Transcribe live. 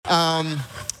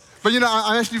But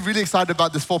I'm actually really excited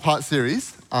about this 4-part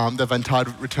series that I've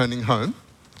entitled Returning Home.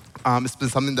 It's been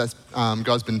something that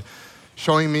God's been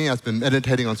showing me. I've been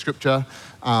meditating on scripture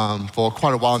for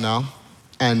quite a while now.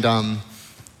 And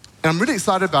I'm really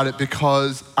excited about it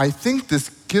because I think this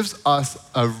gives us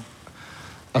a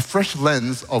fresh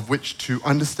lens of which to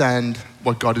understand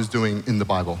what God is doing in the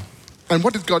Bible and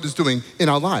what God is doing in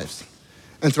our lives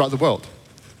and throughout the world.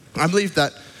 I believe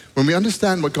that when we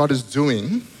understand what God is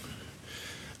doing,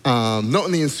 not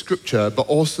only in Scripture, but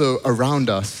also around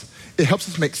us, it helps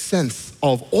us make sense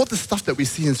of all the stuff that we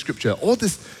see in Scripture, all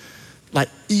this, like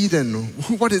Eden,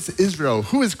 what is Israel,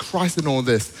 who is Christ in all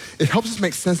this? It helps us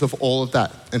make sense of all of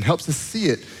that and helps us see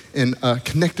it in a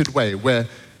connected way where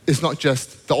it's not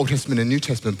just the Old Testament and New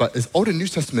Testament, but it's Old and New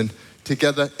Testament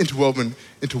together, interwoven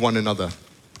into one another.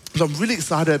 So I'm really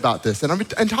excited about this, and I'm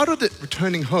entitled it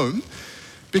Returning Home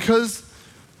because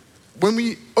when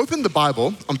we open the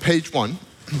Bible on page 1,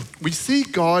 we see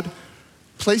God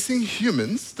placing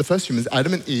humans, the first humans,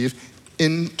 Adam and Eve,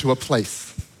 into a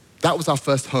place. That was our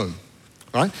first home,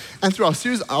 right? And through our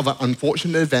series of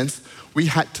unfortunate events, we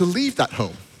had to leave that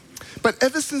home. But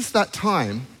ever since that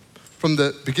time, from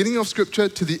the beginning of Scripture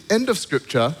to the end of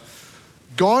Scripture,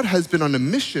 God has been on a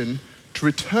mission to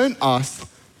return us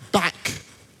back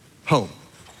home.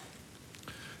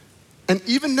 And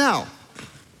even now,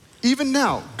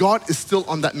 God is still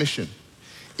on that mission.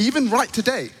 Even right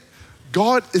today,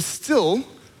 God is still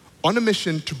on a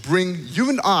mission to bring you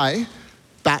and I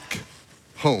back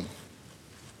home,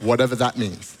 whatever that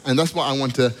means. And that's what I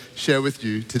want to share with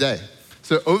you today.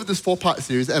 So over this 4-part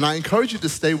series, and I encourage you to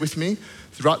stay with me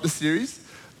throughout the series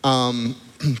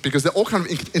because they're all kind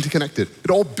of interconnected.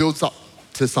 It all builds up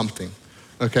to something,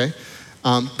 okay?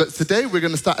 But today we're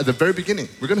going to start at the very beginning.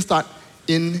 We're going to start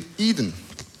in Eden.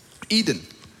 Eden.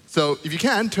 So if you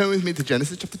can, turn with me to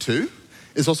Genesis chapter 2.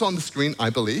 It's also on the screen, I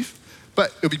believe.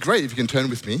 But it'll be great if you can turn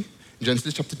with me in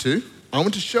Genesis chapter 2. I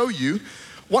want to show you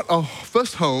what our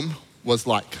first home was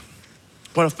like.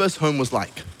 What our first home was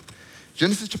like.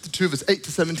 Genesis chapter 2, verse 8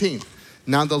 to 17.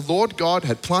 Now the Lord God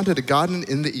had planted a garden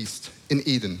in the east, in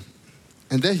Eden.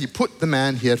 And there he put the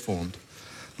man he had formed.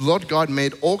 The Lord God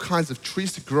made all kinds of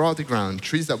trees to grow out of the ground,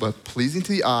 trees that were pleasing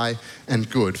to the eye and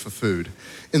good for food.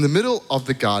 In the middle of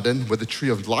the garden were the tree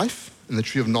of life and the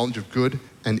tree of knowledge of good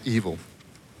and evil.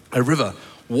 A river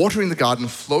watering the garden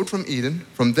flowed from Eden.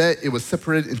 From there it was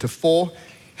separated into 4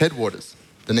 headwaters.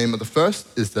 The name of the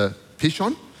first is the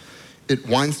Pishon. It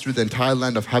winds through the entire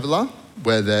land of Havilah,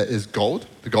 where there is gold.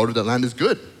 The gold of that land is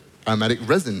good. Aromatic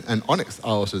resin and onyx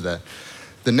are also there.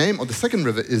 The name of the second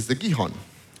river is the Gihon.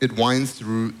 It winds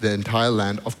through the entire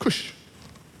land of Cush.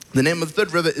 The name of the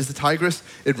third river is the Tigris.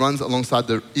 It runs alongside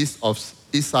the east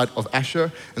side of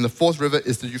Asher. And the fourth river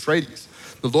is the Euphrates.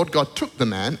 The Lord God took the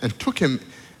man and put him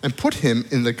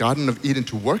in the Garden of Eden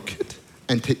to work it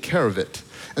and take care of it.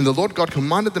 And the Lord God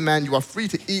commanded the man, you are free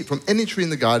to eat from any tree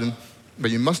in the garden, but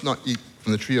you must not eat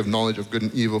from the tree of knowledge of good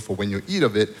and evil, for when you eat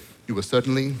of it, you will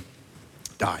certainly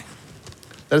die.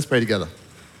 Let us pray together.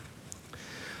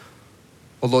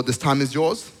 Oh Lord, this time is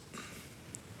yours.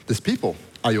 This people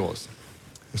are yours.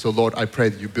 And so Lord, I pray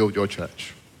that you build your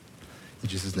church. In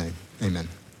Jesus' name, amen.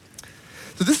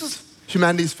 So this is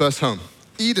humanity's first home,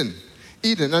 Eden.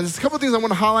 Eden. And there's a couple of things I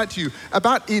want to highlight to you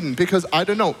about Eden because I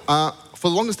don't know, for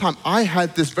the longest time, I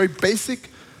had this very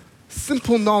basic,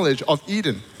 simple knowledge of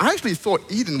Eden. I actually thought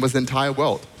Eden was the entire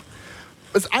world.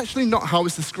 It's actually not how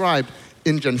it's described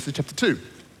in Genesis chapter 2.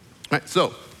 Right,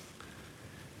 so,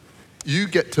 you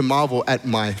get to marvel at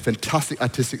my fantastic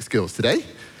artistic skills today.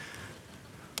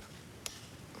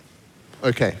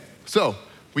 Okay, so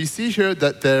we see here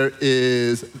that there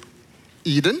is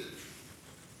Eden.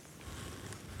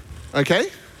 Okay?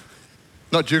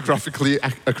 Not geographically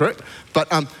accurate, but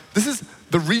this is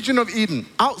the region of Eden.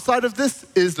 Outside of this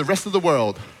is the rest of the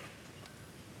world.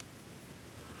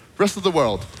 Rest of the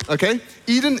world, okay?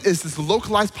 Eden is this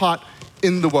localized part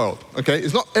in the world, okay?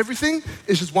 It's not everything,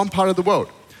 it's just one part of the world.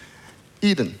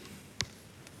 Eden.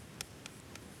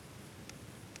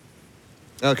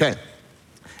 Okay.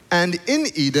 And in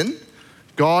Eden,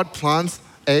 God plants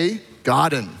a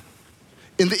garden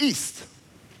in the east.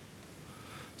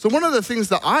 So one of the things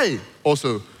that I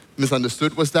also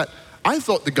misunderstood was that I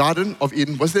thought the Garden of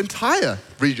Eden was the entire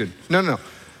region. No.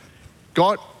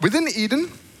 God, within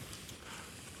Eden,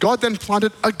 God then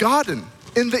planted a garden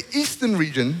in the eastern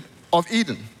region of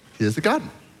Eden. Here's the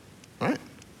garden, all right?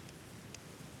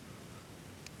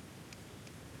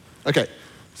 Okay,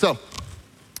 so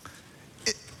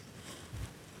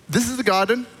this is the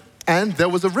garden, and there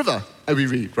was a river we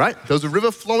read, right? There was a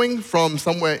river flowing from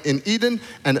somewhere in Eden,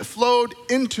 and it flowed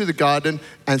into the garden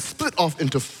and split off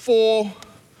into four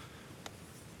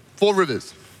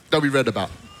rivers that we read about.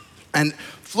 And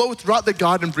flowed throughout the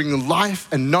garden, bringing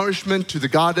life and nourishment to the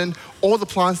garden, all the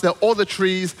plants there, all the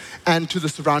trees, and to the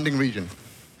surrounding region,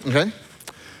 okay?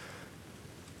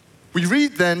 We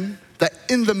read then that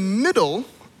in the middle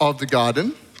of the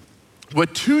garden were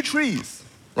two trees,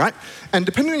 right? And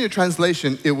depending on your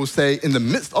translation, it will say in the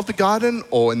midst of the garden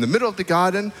or in the middle of the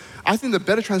garden. I think the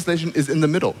better translation is in the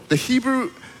middle. The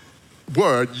Hebrew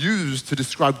word used to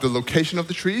describe the location of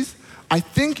the trees, I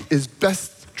think is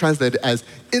best translated as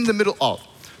in the middle of.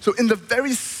 So in the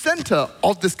very center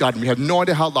of this garden, we have no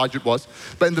idea how large it was,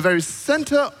 but in the very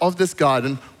center of this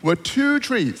garden were two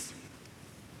trees.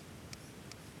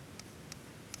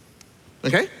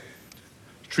 Okay?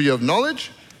 Tree of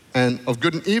knowledge and of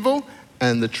good and evil,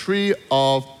 and the tree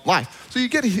of life. So you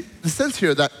get the sense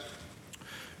here that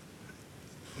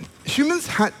humans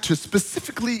had to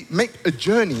specifically make a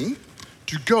journey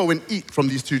to go and eat from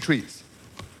these two trees,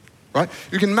 right?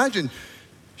 You can imagine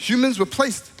humans were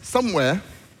placed somewhere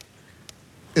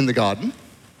in the garden.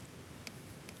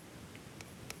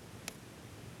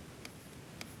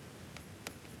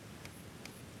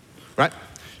 Right?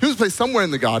 Humans were placed somewhere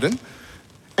in the garden,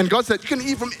 and God said, you can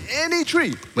eat from any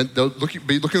tree. When they'll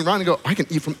be looking around and go, I can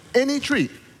eat from any tree,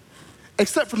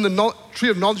 except from the tree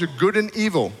of knowledge of good and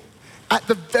evil, at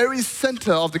the very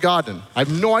center of the garden. I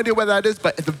have no idea where that is,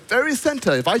 but at the very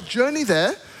center, if I journey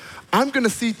there, I'm going to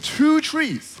see two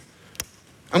trees.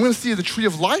 I'm going to see the tree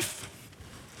of life,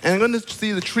 and I'm going to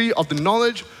see the tree of the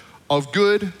knowledge of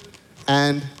good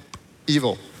and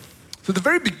evil. So at the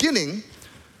very beginning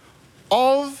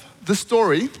of the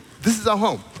story, this is our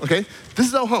home, okay? This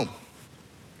is our home.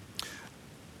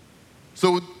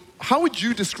 So how would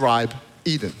you describe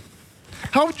Eden?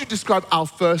 How would you describe our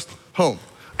first home?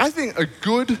 I think a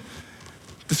good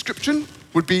description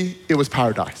would be it was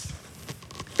paradise.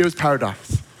 It was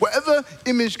paradise. Whatever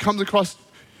image comes across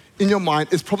in your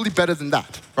mind is probably better than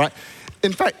that, right?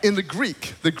 In fact, in the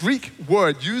Greek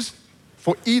word used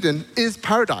for Eden is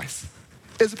paradise.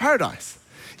 It's a paradise.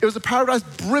 It was a paradise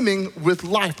brimming with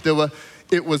life.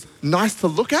 It was nice to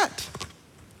look at,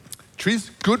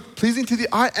 trees good, pleasing to the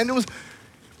eye, and it was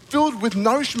filled with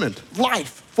nourishment,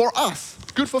 life for us,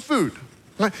 good for food.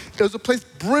 Right? It was a place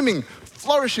brimming,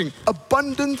 flourishing,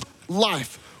 abundant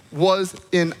life was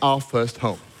in our first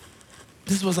home.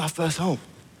 This was our first home.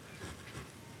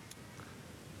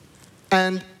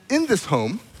 And in this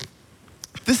home,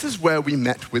 this is where we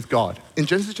met with God. In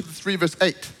Genesis chapter 3, verse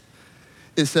 8,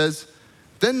 it says,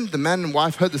 then the man and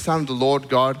wife heard the sound of the Lord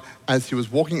God as he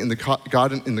was walking in the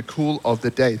garden in the cool of the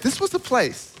day. This was the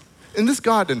place. In this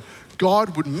garden,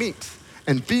 God would meet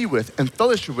and be with and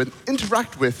fellowship with,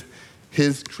 interact with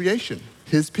his creation,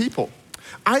 his people.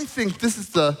 I think this is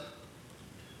the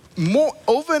more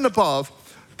over and above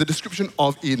the description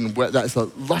of Eden, where that's a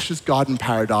luscious garden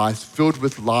paradise filled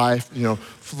with life,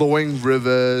 flowing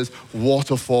rivers,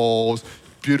 waterfalls,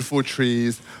 beautiful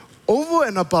trees. Over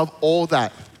and above all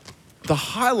that, the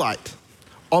highlight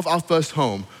of our first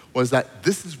home was that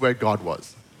this is where God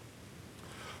was.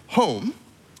 Home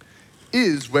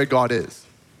is where God is.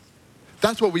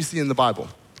 That's what we see in the Bible,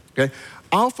 okay?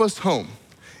 Our first home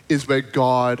is where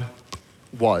God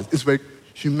was, is where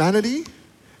humanity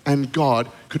and God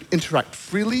could interact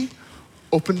freely,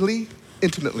 openly,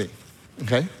 intimately,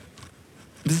 okay?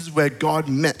 This is where God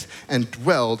met and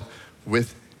dwelled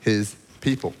with his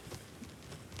people.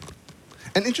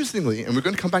 And interestingly, and we're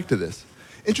going to come back to this,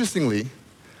 interestingly,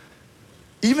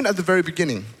 even at the very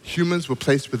beginning, humans were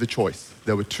placed with a choice.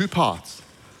 There were two paths,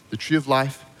 the tree of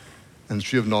life and the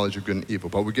tree of knowledge of good and evil,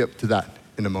 but we'll get to that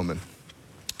in a moment.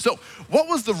 So what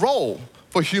was the role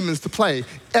for humans to play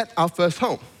at our first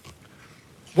home?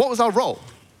 What was our role?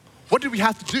 What did we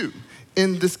have to do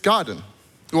in this garden?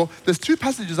 Well, there's two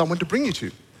passages I want to bring you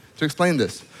to explain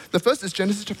this. The first is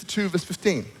Genesis chapter 2, verse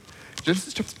 15.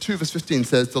 Genesis chapter 2, verse 15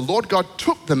 says, the Lord God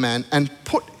took the man and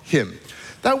put him.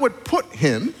 That word put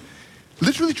him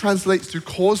literally translates to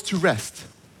cause to rest.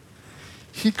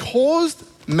 He caused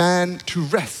man to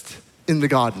rest in the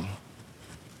garden.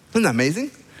 Isn't that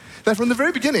amazing? That from the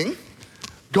very beginning,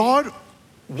 God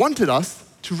wanted us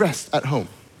to rest at home.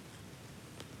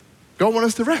 God wanted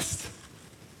us to rest.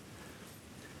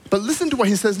 But listen to what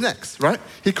he says next, right?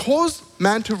 He caused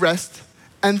man to rest,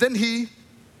 and then he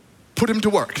put him to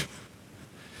work.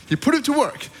 He put him to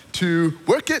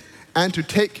work it and to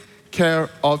take care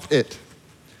of it.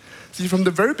 See, from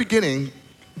the very beginning,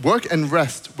 work and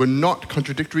rest were not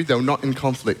contradictory, they were not in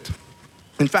conflict.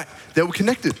 In fact, they were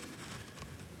connected.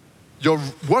 Your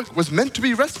work was meant to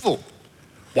be restful.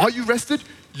 While you rested,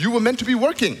 you were meant to be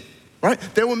working, right?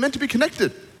 They were meant to be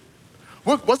connected.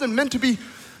 Work wasn't meant to be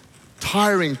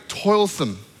tiring,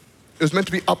 toilsome. It was meant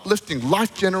to be uplifting,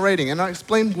 life-generating, and I'll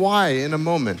explain why in a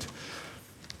moment.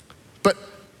 But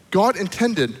God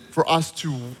intended for us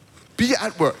to be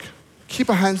at work, keep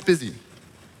our hands busy,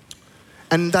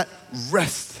 and that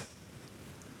rest.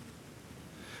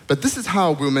 But this is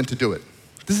how we were meant to do it.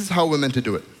 This is how we're meant to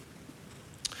do it.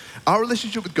 Our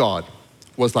relationship with God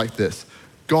was like this.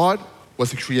 God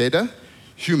was the creator,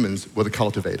 humans were the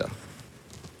cultivator.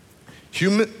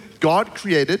 God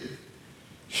created,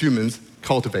 humans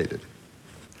cultivated.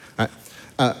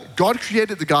 God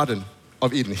created the Garden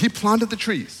of Eden. He planted the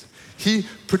trees. He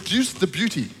produced the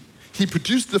beauty. He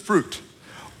produced the fruit.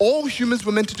 All humans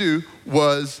were meant to do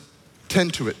was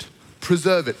tend to it,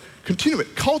 preserve it, continue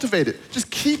it, cultivate it, just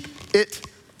keep it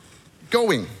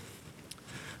going.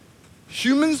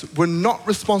 Humans were not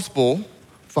responsible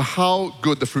for how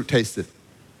good the fruit tasted.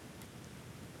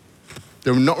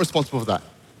 They were not responsible for that.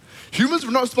 Humans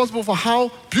were not responsible for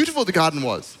how beautiful the garden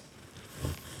was.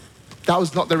 That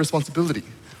was not their responsibility.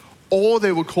 All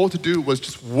they were called to do was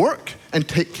just work and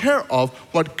take care of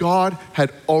what God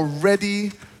had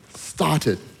already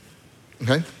started.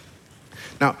 Okay?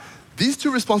 Now, these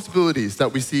two responsibilities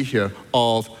that we see here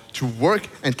of to work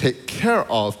and take care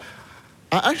of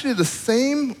are actually the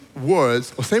same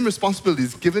words or same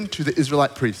responsibilities given to the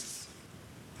Israelite priests,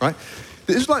 right?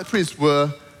 The Israelite priests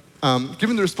were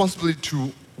given the responsibility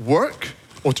to work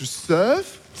or to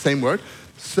serve, same word,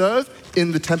 serve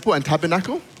in the temple and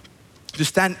tabernacle, to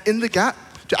stand in the gap,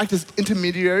 to act as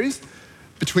intermediaries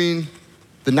between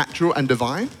the natural and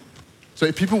divine. So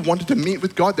if people wanted to meet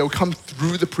with God, they would come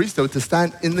through the priest, they were to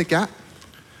stand in the gap.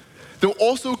 They were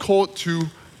also called to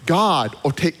guard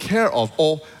or take care of,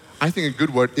 or I think a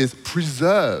good word is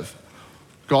preserve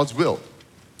God's will.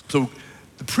 So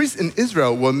the priests in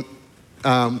Israel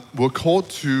were called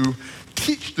to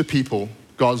teach the people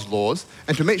God's laws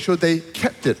and to make sure they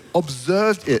kept it,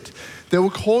 observed it. They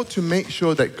were called to make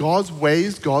sure that God's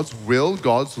ways, God's will,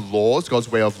 God's laws, God's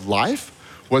way of life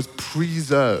was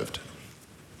preserved.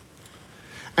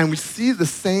 And we see the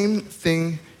same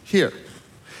thing here.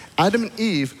 Adam and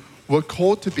Eve were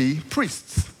called to be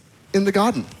priests in the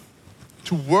garden,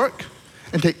 to work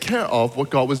and take care of what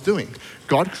God was doing.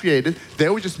 God created, they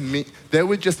were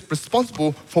just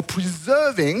responsible for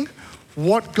preserving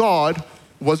what God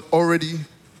was already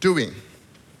doing.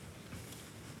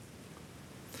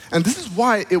 And this is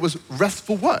why it was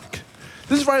restful work.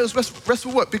 This is why it was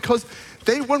restful work, because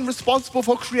they weren't responsible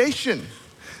for creation.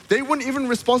 They weren't even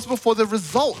responsible for the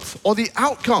results or the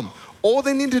outcome. All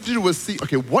they needed to do was see,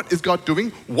 okay, what is God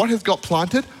doing? What has God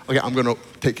planted? Okay, I'm going to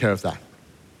take care of that.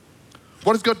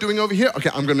 What is God doing over here? Okay,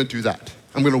 I'm going to do that.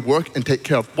 I'm going to work and take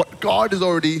care of what God is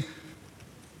already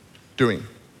doing.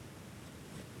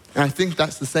 And I think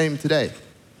that's the same today.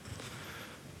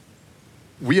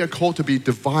 We are called to be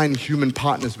divine human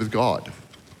partners with God.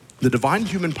 The divine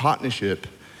human partnership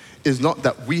is not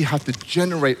that we have to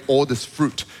generate all this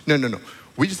fruit. No.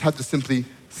 We just have to simply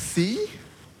see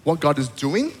what God is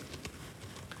doing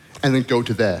and then go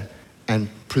to there and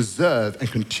preserve and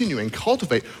continue and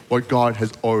cultivate what God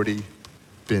has already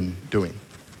been doing.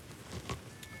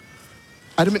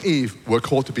 Adam and Eve were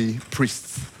called to be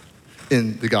priests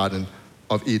in the Garden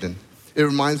of Eden. It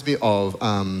reminds me of,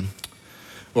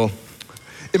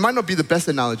 it might not be the best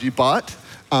analogy, but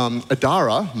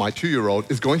Adara, my 2-year-old,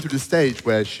 is going through this stage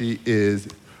where she is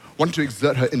wanting to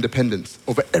exert her independence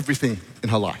over everything in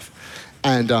her life.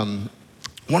 And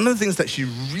one of the things that she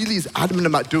really is adamant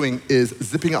about doing is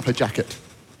zipping up her jacket,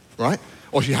 right?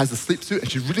 Or she has a sleep suit and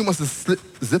she really wants to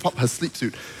zip up her sleep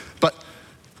suit. But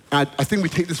I think we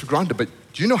take this for granted, but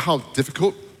do you know how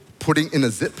difficult putting in a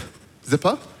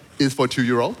zipper is for a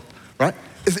 2-year-old, right?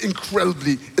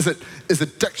 It's a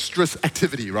dexterous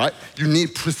activity, right? You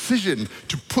need precision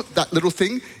to put that little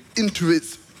thing into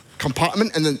its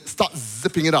compartment and then start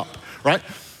zipping it up, right?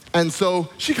 And so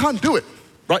she can't do it,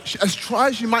 right? As try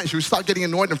as she might, she would start getting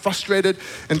annoyed and frustrated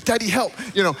and daddy help,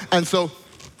 And so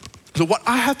what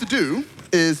I have to do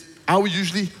is I would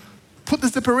usually put the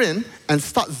zipper in and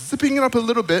start zipping it up a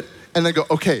little bit and then go,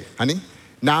 okay, honey,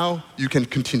 now you can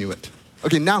continue it.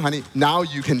 Okay, now, honey, now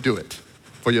you can do it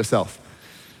for yourself.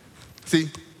 See,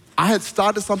 I had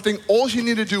started something, all she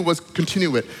needed to do was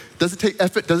continue it. Does it take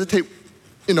effort? Does it take,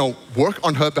 work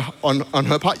on her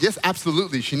part? Yes,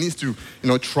 absolutely. She needs to,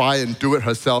 try and do it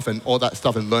herself and all that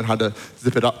stuff and learn how to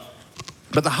zip it up.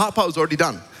 But the hard part was already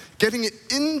done. Getting it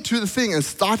into the thing and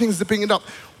starting zipping it up,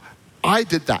 I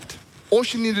did that. All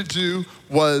she needed to do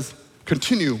was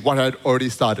continue what I had already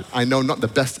started. I know not the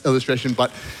best illustration,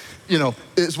 but,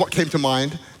 it's what came to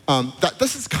mind. that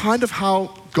this is kind of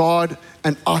how God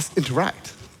and us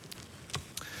interact.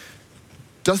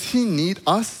 Does he need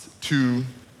us to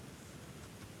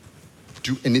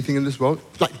do anything in this world?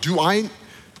 Like, do I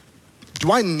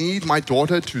need my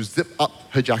daughter to zip up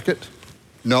her jacket?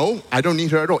 No, I don't need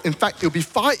her at all. In fact, it would be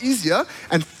far easier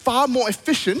and far more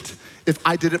efficient if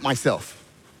I did it myself.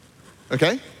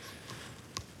 Okay?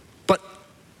 But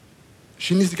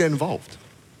she needs to get involved,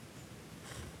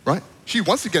 right? She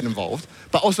wants to get involved,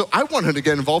 but also I want her to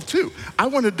get involved too. I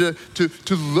want her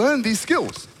to learn these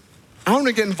skills. I want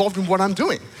to get involved in what I'm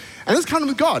doing. And it's kind of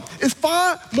with God. It's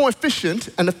far more efficient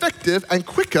and effective and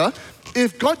quicker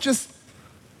if God just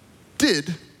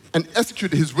did and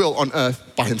executed his will on earth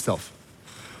by himself.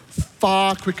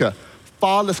 Far quicker,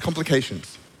 far less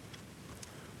complications.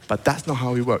 But that's not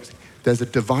how he works. There's a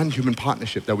divine human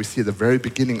partnership that we see at the very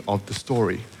beginning of the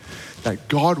story, that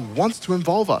God wants to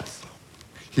involve us.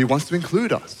 He wants to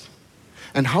include us.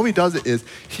 And how he does it is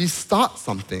he starts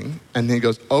something and then he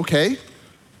goes, okay,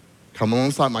 come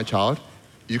alongside my child,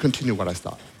 you continue what I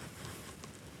start.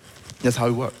 That's how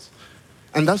it works.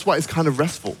 And that's why it's kind of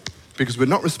restful, because we're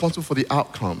not responsible for the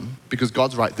outcome, because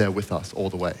God's right there with us all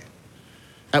the way.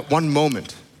 At one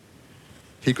moment,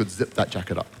 he could zip that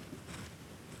jacket up.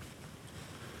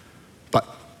 But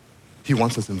he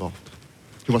wants us involved.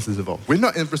 He wants us involved. We're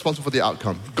not responsible for the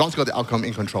outcome. God's got the outcome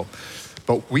in control.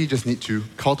 But we just need to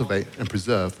cultivate and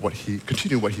preserve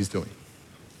continue what he's doing.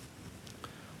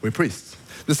 We're priests.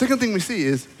 The second thing we see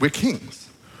is we're kings.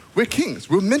 We're kings.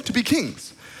 We're meant to be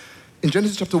kings. In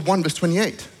Genesis chapter 1, verse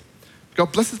 28,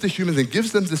 God blesses the humans and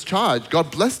gives them this charge.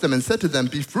 God blessed them and said to them,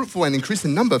 be fruitful and increase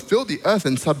in number, fill the earth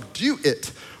and subdue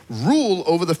it. Rule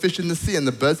over the fish in the sea and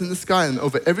the birds in the sky and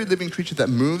over every living creature that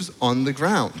moves on the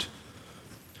ground.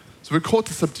 So we're called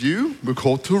to subdue, we're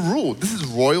called to rule. This is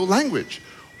royal language.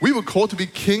 We were called to be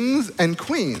kings and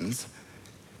queens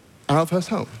at our first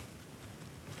home.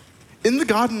 In the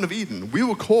Garden of Eden, we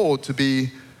were called to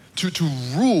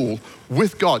rule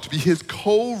with God, to be his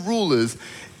co-rulers,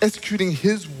 executing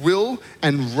his will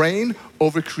and reign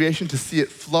over creation, to see it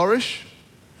flourish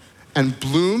and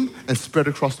bloom and spread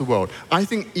across the world. I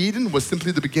think Eden was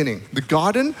simply the beginning. The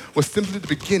garden was simply the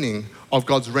beginning of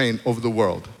God's reign over the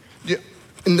world.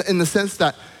 In the sense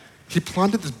that he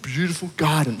planted this beautiful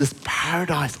garden, this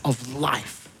paradise of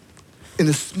life in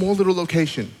this small little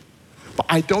location. But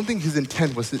I don't think his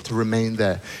intent was it to remain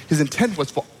there. His intent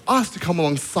was for us to come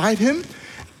alongside him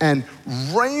and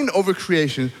reign over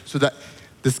creation so that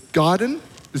this garden,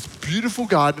 this beautiful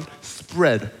garden,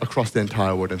 spread across the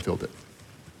entire world and filled it.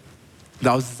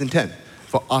 That was his intent,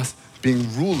 for us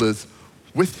being rulers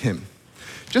with him.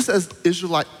 Just as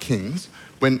Israelite kings,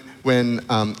 when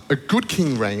a good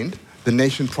king reigned, the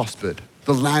nation prospered,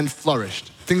 the land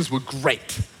flourished, things were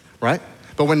great, right?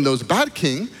 But when there was a bad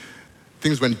king,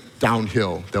 things went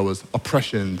downhill. There was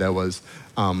oppression, there was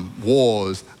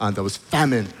wars, and there was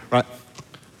famine, right?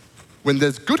 When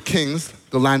there's good kings,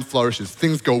 the land flourishes,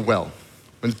 things go well.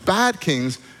 When it's bad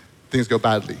kings, things go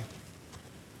badly.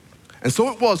 And so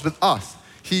it was with us.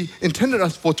 He intended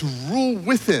us to rule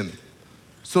with him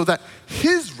so that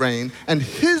his reign and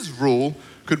his rule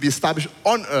could be established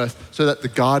on earth so that the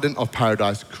garden of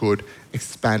paradise could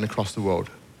expand across the world.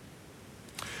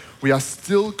 We are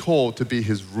still called to be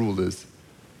his rulers,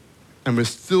 and we're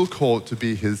still called to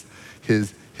be his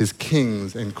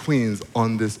kings and queens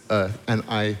on this earth. And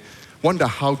I wonder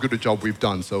how good a job we've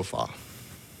done so far.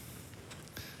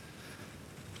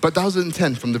 But that was the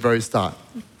intent from the very start,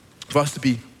 for us to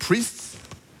be priests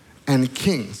and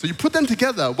kings. So you put them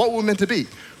together, what we're meant to be.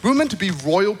 We're meant to be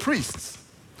royal priests.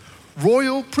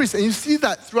 Royal priests. And you see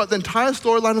that throughout the entire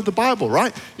storyline of the Bible,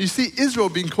 right? You see Israel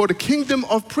being called a kingdom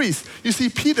of priests. You see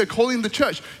Peter calling the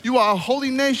church, you are a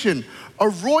holy nation, a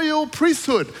royal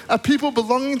priesthood, a people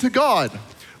belonging to God.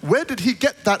 Where did he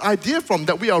get that idea from,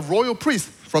 that we are royal priests?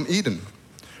 From Eden.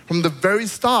 From the very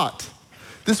start.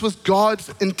 This was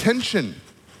God's intention.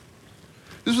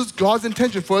 This was God's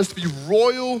intention for us to be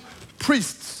royal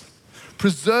priests,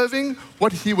 preserving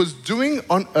what he was doing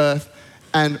on earth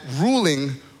and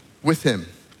ruling with him.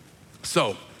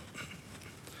 So,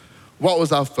 what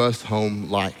was our first home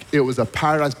like? It was a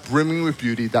paradise brimming with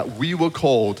beauty that we were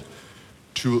called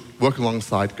to work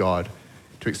alongside God,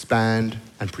 to expand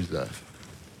and preserve.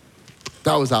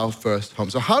 That was our first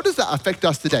home. So how does that affect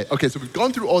us today? Okay, so we've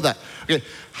gone through all that. Okay,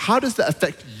 how does that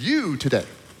affect you today?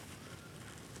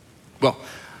 Well,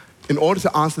 in order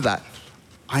to answer that,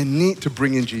 I need to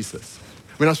bring in Jesus.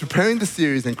 When I was preparing the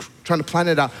series and trying to plan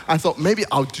it out, I thought maybe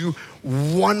I'll do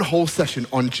one whole session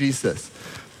on Jesus.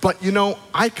 But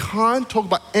I can't talk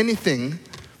about anything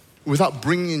without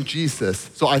bringing in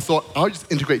Jesus. So I thought I'll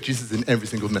just integrate Jesus in every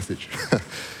single message.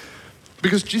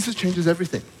 Because Jesus changes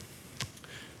everything.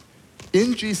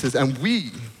 In Jesus, and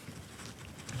we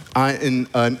are in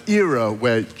an era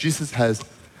where Jesus has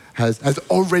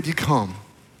already come.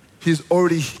 He's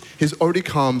already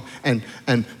come and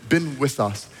been with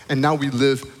us. And now we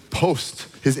live post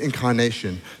his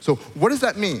incarnation. So what does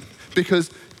that mean? Because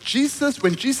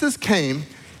when Jesus came,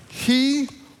 he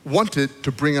wanted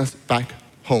to bring us back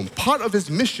home. Part of his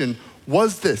mission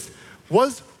was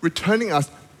returning us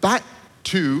back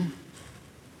to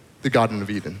the Garden of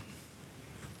Eden.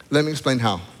 Let me explain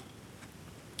how.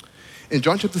 In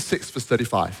John chapter 6, verse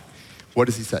 35, what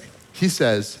does he say? He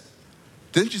says,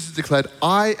 then Jesus declared,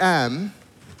 I am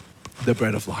the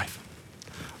bread of life.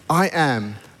 I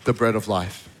am the bread of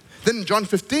life. Then in John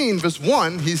 15, verse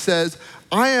 1, he says,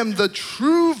 I am the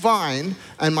true vine,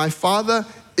 and my Father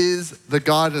is the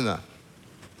gardener.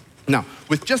 Now,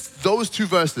 with just those two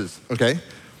verses, okay,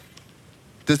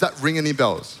 does that ring any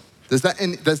bells? Does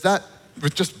that,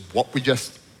 with just what we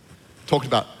just talked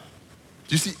about,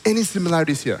 do you see any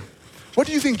similarities here? What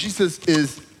do you think Jesus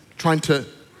is trying to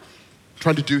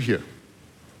do here?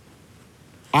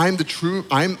 I am the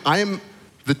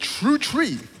true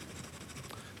tree,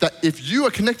 that if you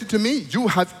are connected to me, you will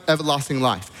have everlasting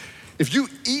life. If you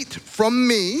eat from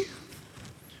me,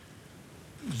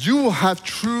 you will have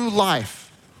true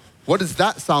life. What does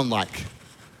that sound like?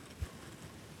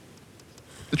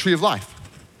 The tree of life,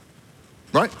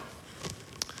 right?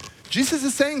 Jesus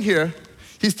is saying here,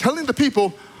 he's telling the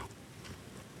people,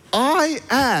 I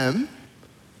am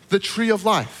the tree of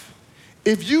life.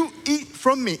 If you eat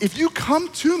from me, if you come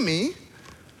to me,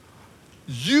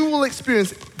 you will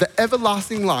experience the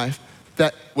everlasting life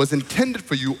that was intended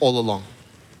for you all along.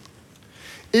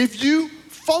 If you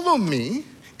follow me,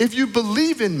 if you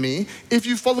believe in me, if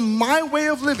you follow my way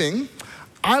of living,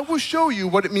 I will show you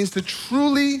what it means to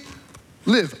truly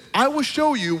live. I will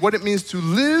show you what it means to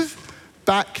live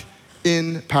back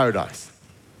in paradise.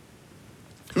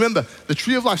 Remember, the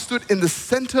tree of life stood in the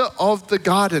center of the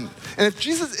garden. And if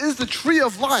Jesus is the tree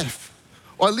of life,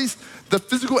 or at least the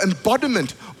physical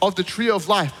embodiment of the tree of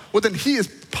life, well then he is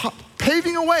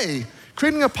paving a way,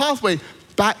 creating a pathway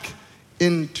back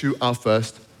into our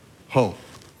first home.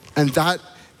 And that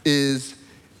is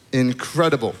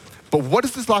incredible. But what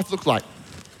does this life look like?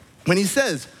 When he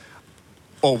says,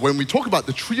 or when we talk about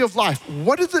the tree of life,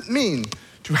 what does it mean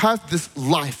to have this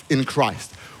life in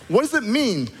Christ? What does it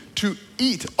mean to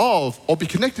eat of or be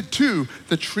connected to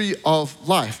the tree of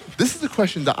life? This is the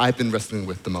question that I've been wrestling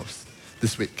with the most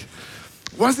this week.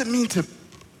 What does it mean to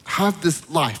have this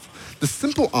life? The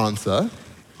simple answer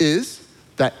is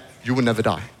that you will never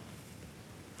die.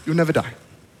 You'll never die,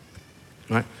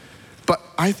 right? But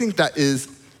I think that is,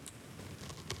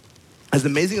 as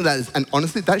amazing as that is, and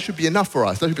honestly, that should be enough for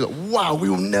us. That should be like, wow, we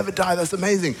will never die, that's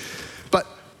amazing. But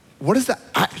what does that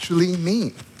actually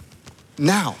mean?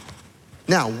 Now,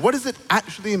 what does it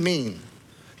actually mean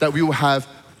that we will have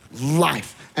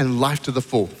life and life to the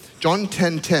full? John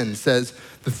 10:10 says,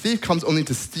 the thief comes only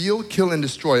to steal, kill, and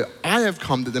destroy. I have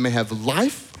come that they may have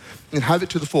life and have it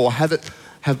to the full. Have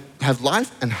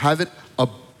life and have it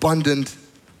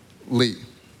abundantly.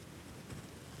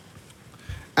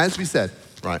 As we said,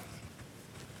 right,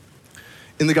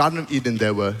 in the Garden of Eden,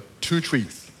 there were two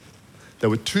trees. There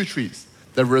were two trees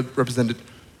that represented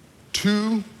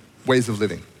two ways of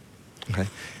living, okay?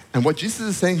 And what Jesus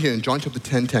is saying here in John chapter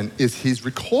 10:10 is he's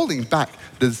recalling back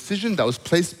the decision that was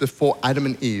placed before Adam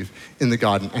and Eve in the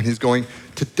garden. And he's going,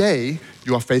 today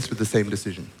you are faced with the same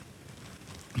decision.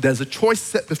 There's a choice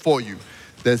set before you.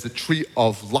 There's the tree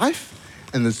of life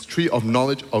and there's the tree of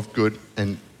knowledge of good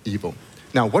and evil.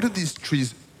 Now, what did these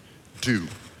trees do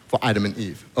for Adam and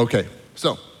Eve? Okay,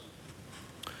 so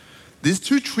these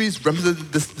two trees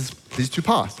represented these two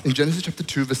paths. In Genesis chapter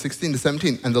 2, verse 16 to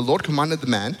 17, and the Lord commanded the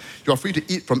man, you are free to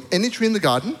eat from any tree in the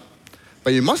garden,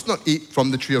 but you must not eat from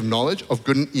the tree of knowledge of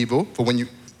good and evil, for when you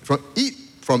eat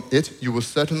from it, you will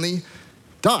certainly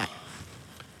die.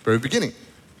 Very beginning.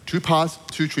 Two paths,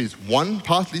 two trees. One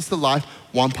path leads to life,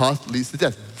 one path leads to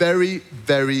death. Very,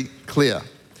 very clear.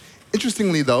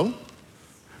 Interestingly though,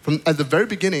 at the very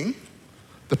beginning,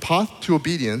 the path to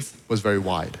obedience was very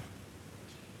wide.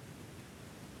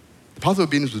 The path of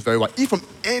obedience was very wide. Eat from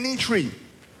any tree.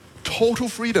 Total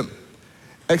freedom.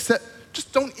 Except,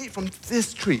 just don't eat from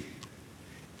this tree.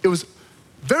 It was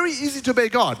very easy to obey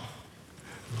God.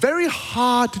 Very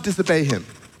hard to disobey him.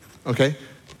 Okay?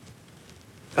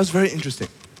 That was very interesting.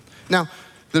 Now,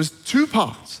 there's two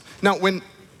paths. Now, in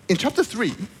chapter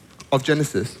 3 of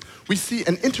Genesis, we see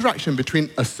an interaction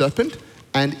between a serpent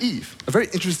and Eve. A very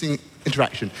interesting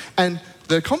interaction. And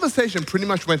the conversation pretty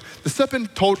much went, the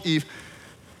serpent told Eve,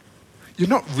 you're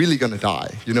not really going to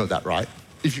die. You know that, right?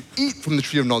 if you eat from the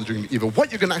tree of knowledge of good and evil,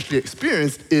 what you're going to actually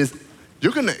experience is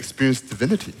you're going to experience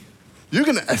divinity. You're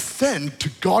going to ascend to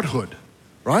godhood,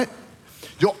 right?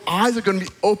 Your eyes are going to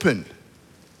be opened,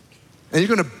 and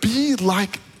you're going to be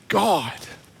like God.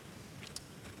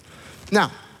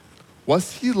 Now,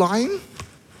 was he lying?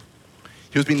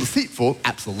 He was being deceitful,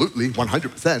 absolutely,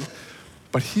 100%,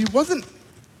 but he wasn't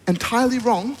entirely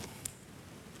wrong,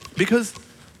 because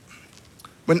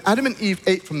when Adam and Eve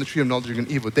ate from the tree of knowledge of good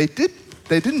and evil, they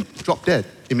didn't drop dead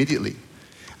immediately.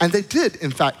 And they did,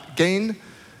 in fact, gain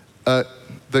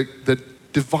the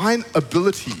divine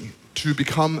ability to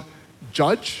become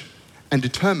judge and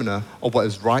determiner of what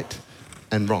is right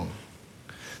and wrong.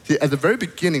 See, at the very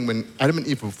beginning, when Adam and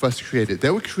Eve were first created, they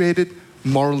were created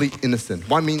morally innocent.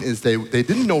 What I mean is they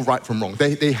didn't know right from wrong.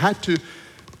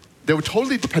 They were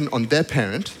totally dependent on their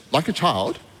parent, like a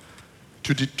child,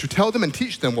 to tell them and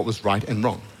teach them what was right and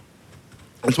wrong.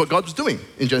 And so what God was doing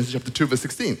in Genesis chapter 2, verse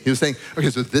 16. He was saying, okay,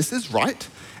 so this is right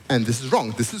and this is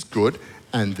wrong. This is good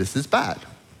and this is bad.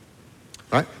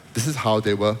 Right? This is how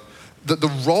they were.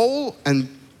 The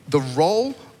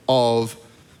role of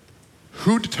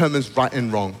who determines right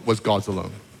and wrong was God's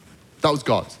alone. That was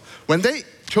God's. When they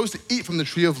chose to eat from the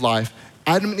tree of life,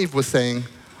 Adam and Eve were saying,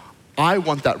 I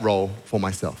want that role for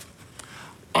myself.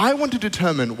 I want to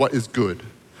determine what is good.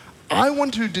 I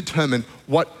want to determine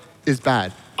what is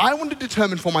bad. I want to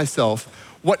determine for myself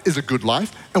what is a good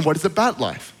life and what is a bad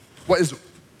life. What is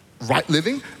right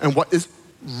living and what is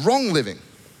wrong living.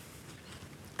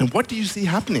 And what do you see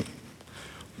happening?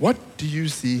 What do you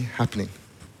see happening?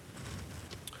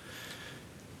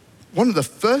 One of the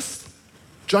first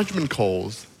judgment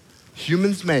calls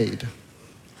humans made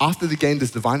after they gained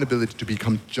this divine ability to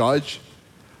become judge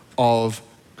of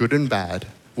good and bad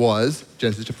was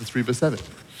Genesis chapter 3, verse 7.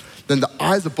 Then the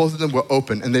eyes of both of them were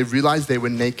open and they realized they were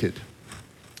naked.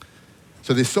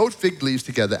 So they sewed fig leaves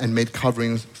together and made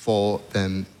coverings for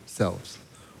themselves.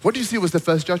 What do you see was the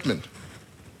first judgment?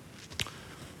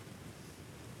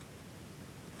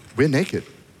 We're naked,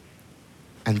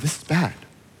 and this is bad.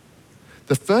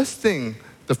 The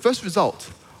first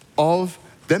result of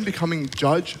them becoming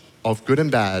judge of good and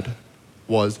bad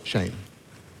was shame.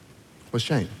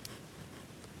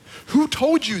 Who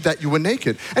told you that you were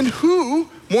naked? And who,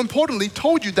 more importantly,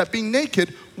 told you that being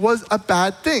naked was a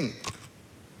bad thing?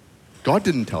 God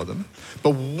didn't tell them.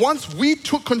 But once we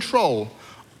took control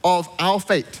of our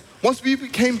fate, once we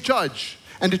became judge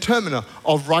and determiner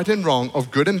of right and wrong, of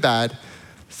good and bad,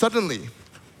 suddenly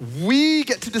we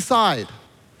get to decide,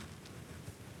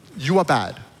 you are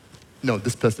bad. No,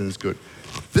 this person is good.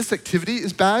 This activity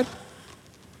is bad.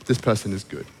 This person is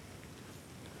good.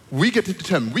 We get to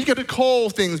determine. We get to call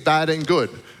things bad and good.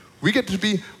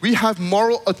 We have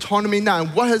moral autonomy now.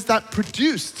 And what has that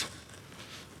produced?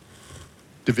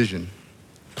 Division,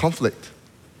 conflict,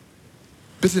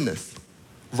 bitterness,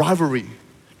 rivalry,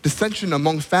 dissension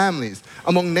among families,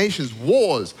 among nations,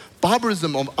 wars,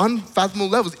 barbarism on unfathomable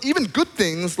levels, even good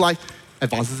things like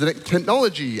advances in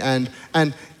technology and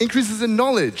increases in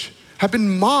knowledge have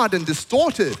been marred and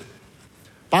distorted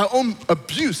by our own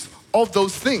abuse of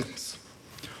those things.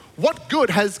 What good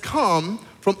has come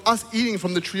from us eating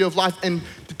from the tree of life and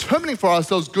determining for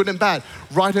ourselves good and bad,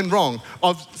 right and wrong,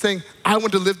 of saying, I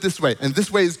want to live this way, and this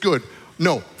way is good.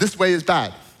 No, this way is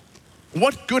bad.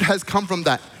 What good has come from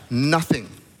that? Nothing.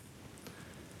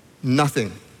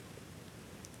 Nothing.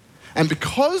 And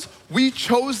because we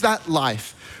chose that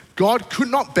life, God could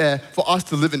not bear for us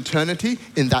to live eternity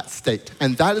in that state.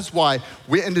 And that is why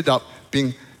we ended up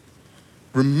being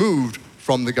removed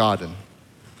from the garden,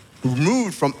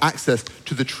 removed from access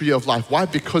to the tree of life. Why?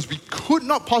 Because we could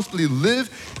not possibly live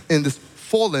in this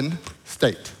fallen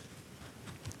state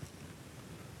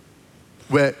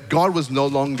where God was no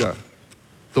longer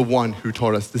the one who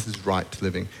told us this is right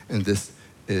living and this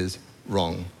is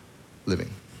wrong living.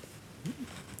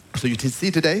 So you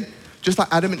see today, just like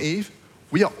Adam and Eve,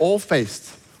 we are all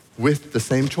faced with the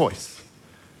same choice.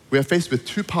 We are faced with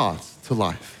two paths to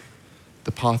life,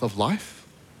 the path of life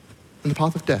and the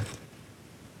path of death.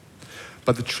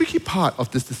 But the tricky part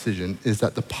of this decision is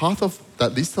that the path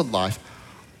that leads to life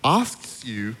asks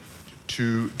you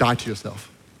to die to yourself.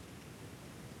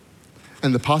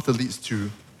 And the path that leads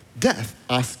to death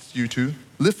asks you to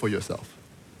live for yourself.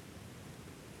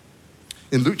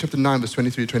 In Luke chapter 9, verse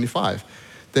 23 to 25,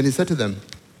 then he said to them,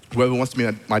 whoever wants to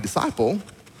be my disciple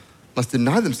must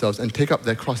deny themselves and take up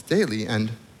their cross daily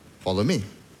and follow me.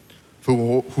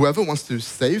 For whoever wants to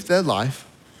save their life,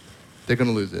 they're going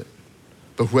to lose it.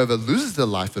 But whoever loses their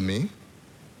life for me,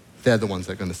 they're the ones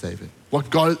that are going to save it. What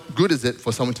good is it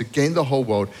for someone to gain the whole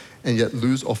world and yet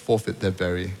lose or forfeit their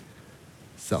very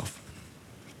self?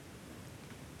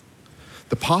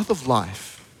 the path of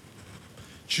life,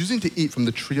 choosing to eat from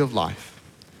the tree of life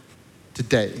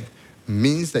today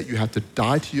means that you have to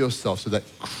die to yourself so that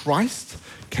Christ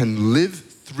can live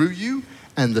through you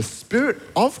and the Spirit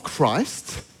of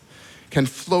Christ can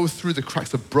flow through the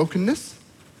cracks of brokenness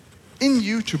in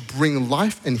you to bring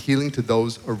life and healing to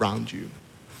those around you.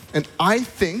 And I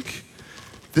think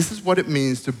this is what it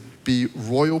means to be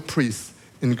royal priests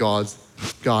in God's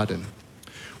garden.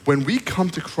 When we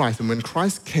come to Christ and when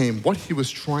Christ came, what he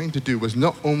was trying to do was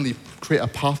not only create a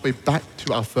pathway back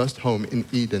to our first home in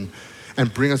Eden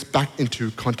and bring us back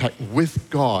into contact with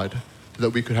God so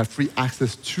that we could have free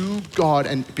access to God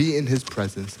and be in his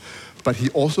presence, but he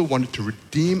also wanted to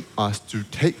redeem us to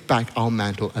take back our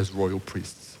mantle as royal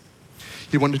priests.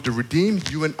 He wanted to redeem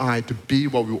you and I to be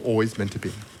what we were always meant to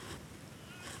be.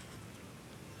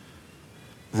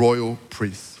 Royal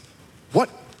priests. What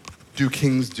do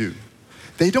kings do?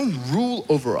 They don't rule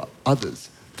over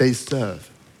others, they serve.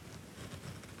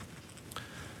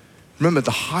 Remember,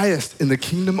 the highest in the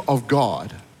kingdom of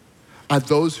God are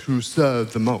those who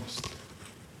serve the most.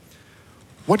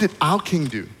 What did our king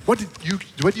do? What do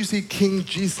you see King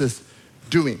Jesus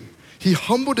doing? He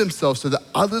humbled himself so that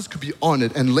others could be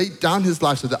honored and laid down his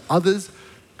life so that others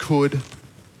could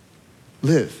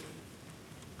live.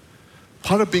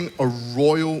 Part of being a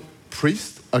royal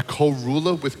priest, a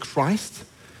co-ruler with Christ,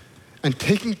 and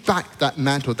taking back that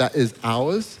mantle that is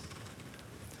ours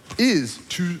is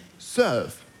to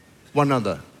serve one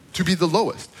another, to be the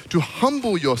lowest, to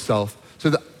humble yourself so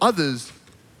that others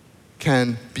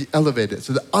can be elevated,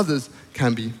 so that others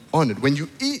can be honored. When you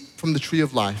eat from the tree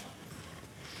of life,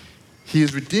 he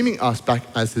is redeeming us back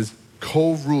as his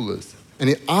co-rulers. And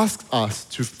he asks us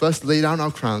to first lay down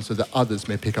our crowns so that others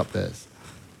may pick up theirs.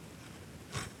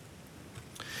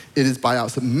 It is by our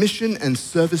submission and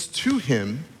service to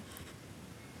him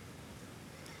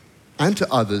and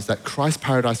to others that Christ's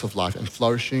paradise of life and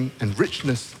flourishing and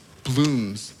richness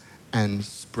blooms and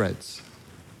spreads.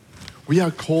 We are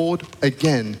called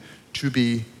again to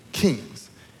be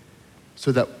kings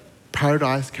so that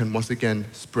paradise can once again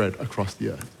spread across the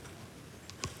earth.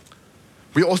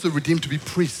 We are also redeemed to be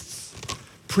priests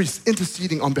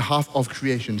interceding on behalf of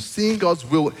creation, seeing God's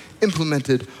will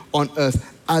implemented on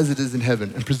earth as it is in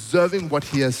heaven, and preserving what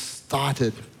he has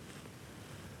started.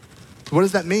 So what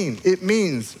does that mean? It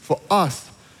means for us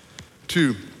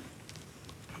to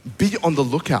be on the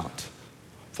lookout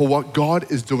for what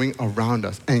God is doing around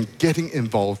us and getting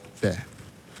involved there.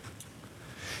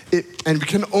 And we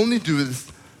can only do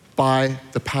this by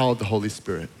the power of the Holy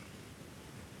Spirit.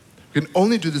 We can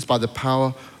only do this by the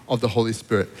power of the Holy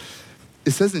Spirit.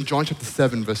 It says in John chapter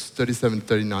 7, verse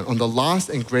 37-39, on the last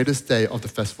and greatest day of the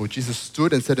festival, Jesus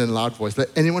stood and said in a loud voice, let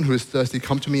anyone who is thirsty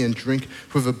come to me and drink.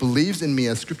 Whoever believes in me,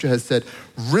 as scripture has said,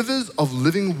 rivers of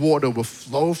living water will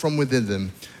flow from within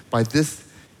them. By this,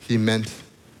 he meant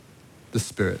the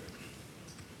Spirit.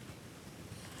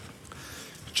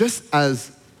 Just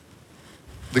as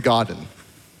the garden,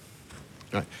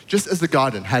 right? Just as the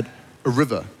garden had a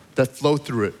river that flowed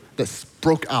through it, that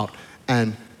broke out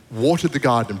and watered the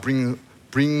garden,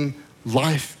 bringing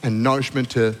life and nourishment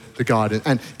to the garden.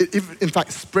 And it, in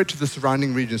fact, spread to the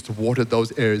surrounding regions to water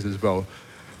those areas as well.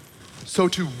 So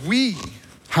too, we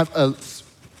have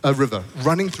a river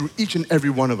running through each and every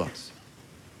one of us,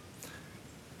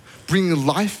 bringing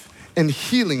life and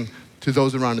healing to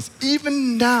those around us.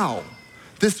 Even now,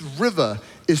 this river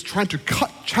is trying to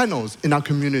cut channels in our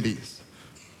communities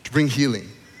to bring healing,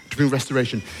 to bring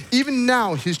restoration. Even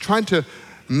now, he's trying to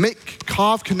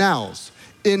carve canals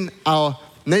in our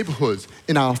neighborhoods,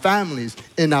 in our families,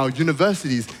 in our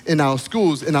universities, in our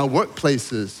schools, in our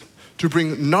workplaces, to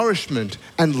bring nourishment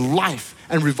and life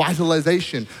and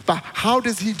revitalization. But how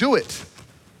does he do it?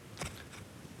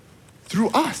 Through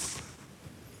us.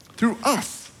 Through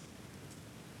us.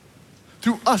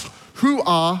 Through us who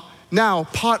are now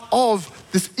part of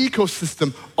this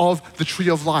ecosystem of the tree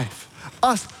of life.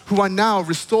 Us who are now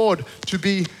restored to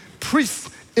be priests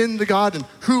in the garden,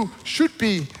 who should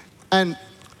be and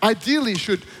ideally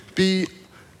should be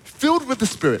filled with the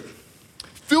Spirit,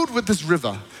 filled with this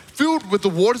river, filled with the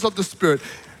waters of the Spirit,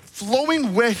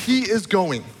 flowing where he is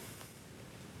going,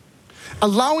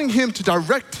 allowing him to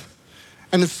direct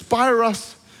and inspire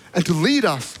us and to lead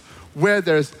us where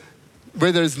there's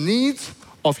needs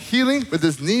of healing, where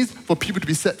there's needs for people to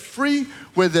be set free,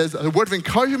 where there's a word of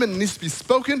encouragement that needs to be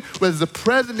spoken, where there's a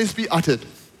prayer that needs to be uttered.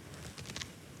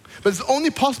 But it's only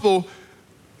possible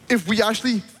if we are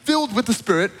actually filled with the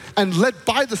Spirit and led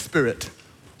by the Spirit.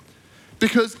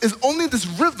 Because it's only this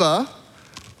river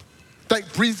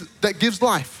that gives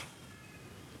life.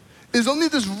 It's only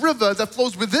this river that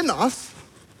flows within us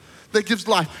that gives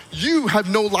life. You have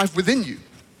no life within you.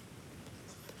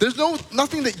 There's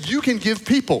nothing that you can give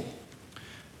people.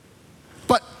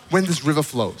 But when this river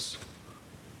flows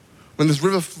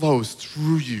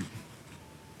through you,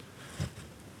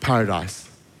 paradise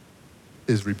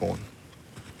is reborn.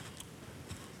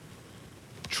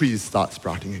 Trees start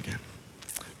sprouting again.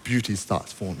 Beauty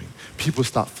starts forming. People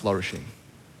start flourishing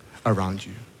around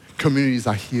you. Communities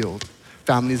are healed.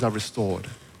 Families are restored.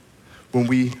 When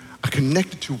we are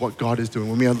connected to what God is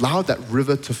doing, when we allow that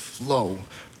river to flow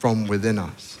from within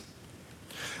us.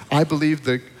 I believe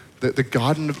the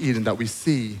Garden of Eden that we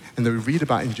see and that we read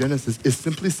about in Genesis is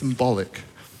simply symbolic,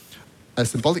 a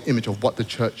symbolic image of what the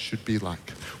church should be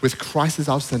like, with Christ as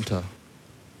our center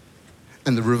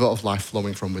and the river of life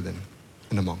flowing from within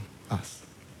and among us.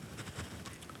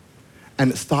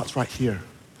 And it starts right here.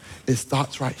 It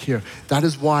starts right here. That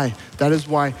is why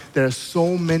there are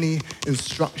so many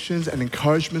instructions and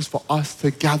encouragements for us to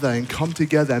gather and come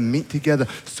together and meet together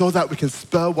so that we can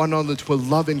spur one another to a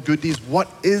love and good deeds.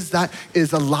 What is that?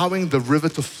 Is allowing the river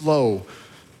to flow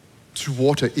to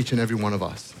water each and every one of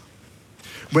us.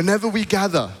 Whenever we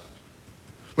gather,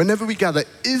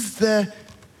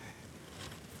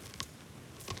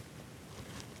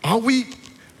 are we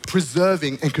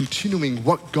preserving and continuing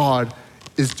what God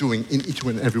is doing in each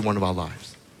and every one of our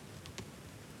lives?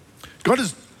 God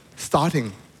is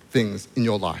starting things in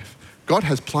your life. God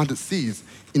has planted seeds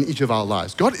in each of our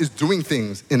lives. God is doing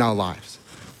things in our lives.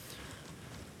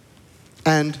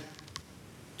 And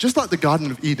just like the Garden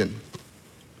of Eden,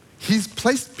 He's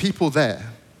placed people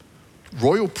there,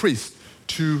 royal priests,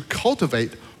 to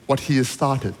cultivate what He has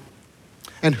started.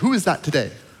 And who is that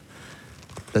today?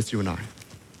 That's you and I.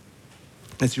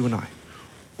 That's you and I.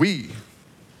 We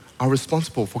are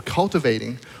responsible for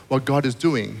cultivating what God is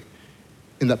doing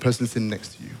in that person sitting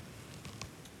next to you.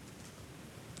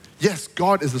 Yes,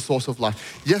 God is the source of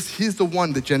life. Yes, He's the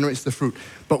one that generates the fruit.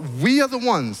 But we are the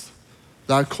ones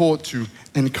that are called to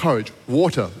encourage,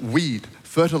 water, weed,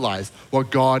 fertilize what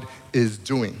God is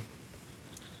doing.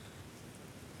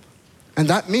 And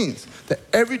that means that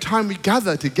every time we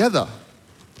gather together,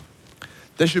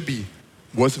 there should be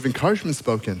words of encouragement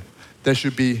spoken. There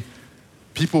should be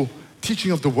people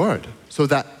teaching of the word so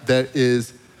that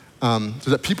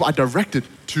people are directed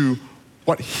to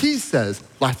what He says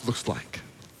life looks like.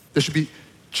 There should be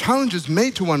challenges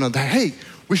made to one another. Hey,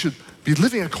 we should be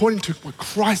living according to what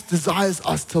Christ desires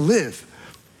us to live.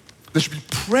 There should be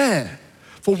prayer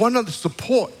for one another to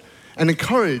support and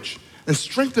encourage and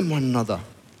strengthen one another.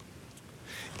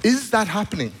 Is that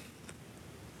happening?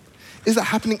 Is that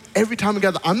happening every time we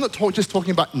gather? I'm not just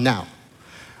talking about now.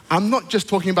 I'm not just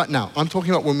talking about now. I'm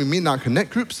talking about when we meet in our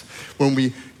connect groups, when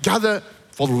we gather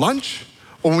for lunch,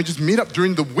 or when we just meet up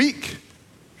during the week.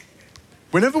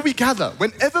 Whenever we gather,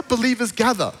 whenever believers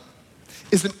gather,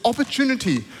 is an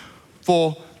opportunity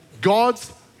for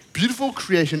God's beautiful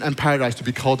creation and paradise to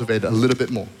be cultivated a little bit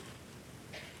more.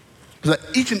 So that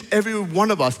each and every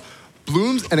one of us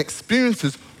blooms and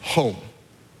experiences home.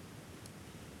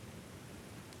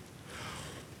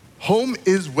 Home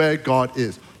is where God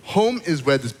is. Home is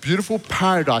where this beautiful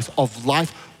paradise of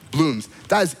life blooms.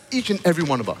 That is each and every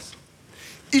one of us.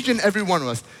 Each and every one of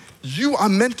us. You are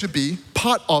meant to be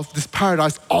part of this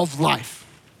paradise of life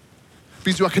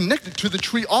because you are connected to the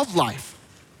tree of life.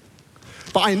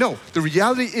 But I know the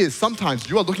reality is sometimes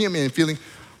you are looking at me and feeling,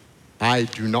 I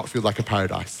do not feel like a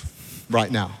paradise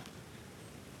right now.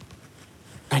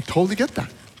 I totally get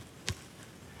that.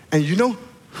 And you know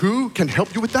who can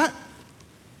help you with that?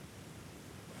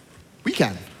 We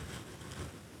can.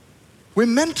 We're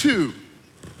meant to.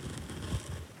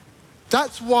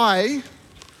 That's why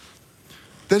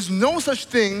there's no such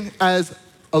thing as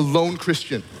a lone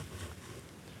Christian.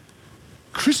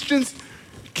 Christians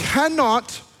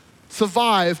cannot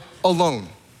survive alone.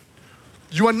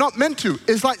 You are not meant to.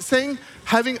 It's like saying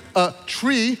having a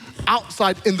tree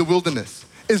outside in the wilderness.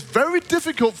 It's very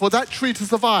difficult for that tree to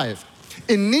survive.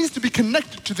 It needs to be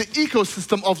connected to the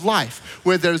ecosystem of life,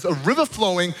 where there's a river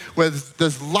flowing, where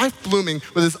there's life blooming,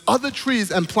 where there's other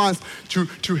trees and plants to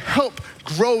help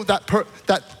grow that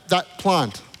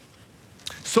plant.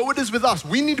 So it is with us.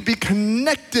 We need to be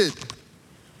connected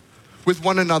with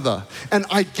one another. And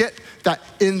I get that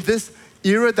in this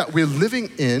era that we're living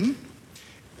in,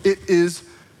 it is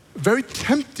very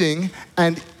tempting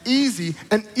and easy,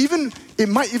 and even it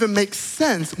might even make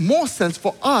sense, more sense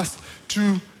for us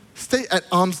to stay at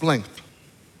arm's length.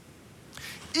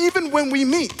 Even when we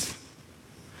meet,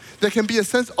 there can be a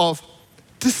sense of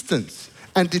distance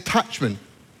and detachment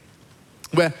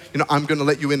where, I'm going to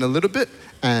let you in a little bit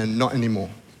and not anymore.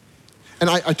 And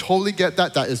I totally get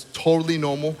that. That is totally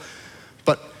normal.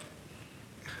 But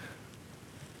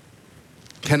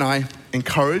can I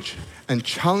encourage and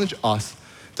challenge us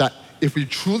if we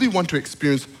truly want to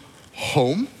experience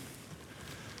home,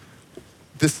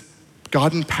 this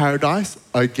garden paradise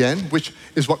again, which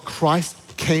is what Christ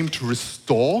came to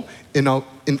restore in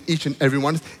each and every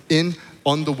one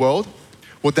on the world,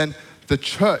 well then the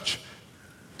church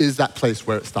is that place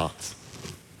where it starts.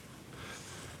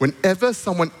 Whenever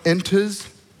someone enters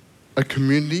a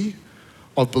community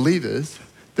of believers,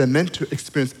 they're meant to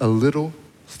experience a little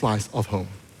slice of home.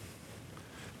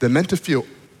 They're meant to feel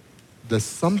there's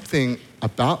something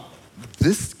about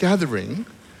this gathering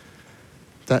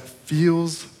that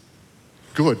feels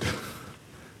good,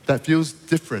 that feels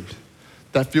different,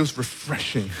 that feels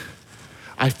refreshing.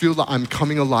 I feel that I'm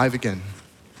coming alive again.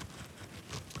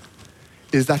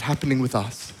 Is that happening with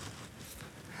us?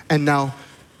 And now,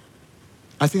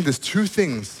 I think there's two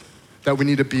things that we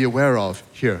need to be aware of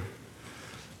here.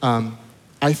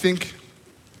 I think,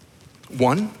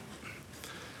 one,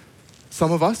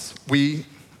 some of us,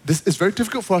 this is very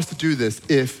difficult for us to do this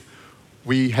if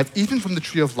we have eaten from the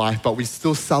tree of life, but we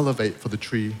still salivate for the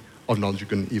tree of knowledge of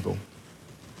good and evil.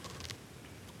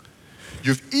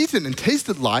 You've eaten and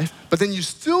tasted life, but then you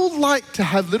still like to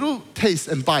have little tastes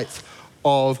and bites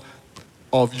of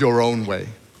your own way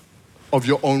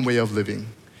of living.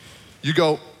 You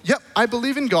go, yep, I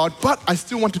believe in God, but I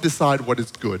still want to decide what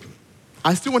is good.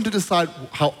 I still want to decide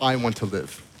how I want to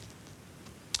live.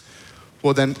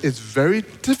 Well, then it's very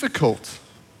difficult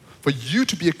for you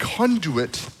to be a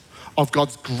conduit of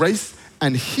God's grace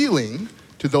and healing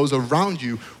to those around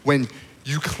you when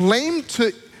you claim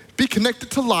to be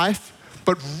connected to life,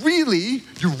 but really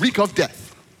you reek of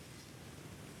death.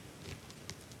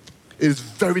 It is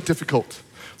very difficult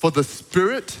for the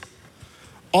Spirit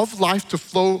of life to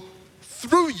flow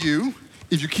through you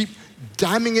if you keep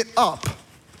damming it up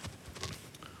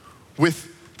with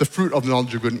the fruit of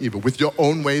knowledge of good and evil, with your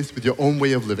own ways, with your own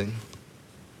way of living.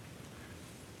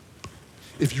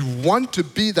 If you want to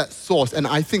be that source, and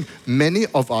I think many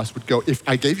of us would go, if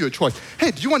I gave you a choice, hey,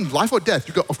 do you want life or death?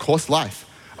 You go, of course, life.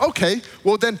 Okay,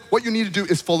 well then what you need to do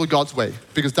is follow God's way,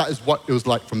 because that is what it was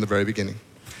like from the very beginning.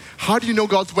 How do you know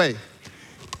God's way?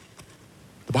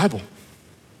 The Bible.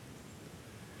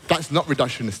 That's not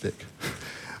reductionistic.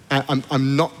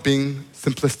 I'm not being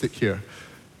simplistic here.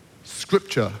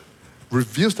 Scripture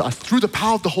reveals to us through the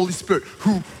power of the Holy Spirit,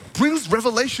 who brings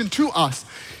revelation to us.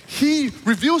 He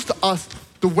reveals to us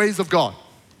the ways of God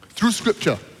through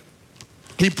Scripture.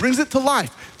 He brings it to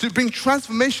life to bring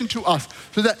transformation to us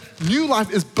so that new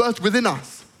life is birthed within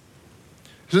us,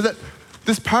 so that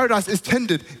this paradise is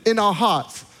tended in our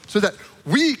hearts, so that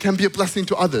we can be a blessing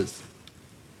to others.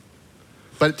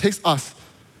 But it takes us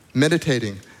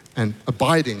meditating and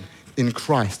abiding in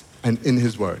Christ and in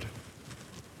His Word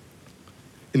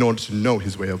in order to know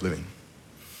His way of living.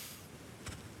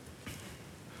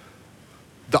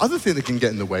 The other thing that can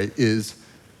get in the way is,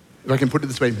 if I can put it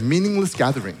this way, meaningless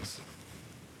gatherings.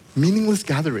 Meaningless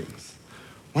gatherings.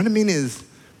 What I mean is,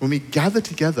 when we gather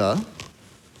together,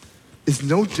 it's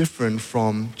no different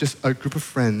from just a group of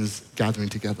friends gathering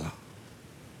together.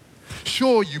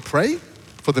 Sure, you pray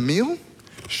for the meal.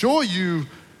 Sure, you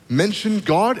mention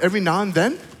God every now and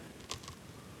then.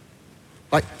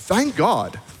 Like, thank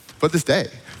God for this day.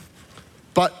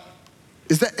 But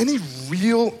is there any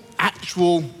real,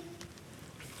 actual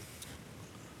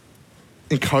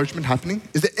encouragement happening?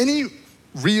 Is there any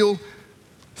real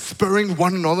spurring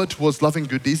one another towards loving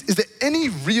good deeds? Is there any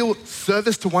real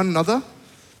service to one another?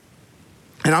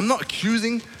 And I'm not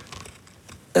accusing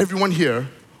everyone here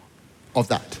of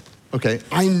that, okay?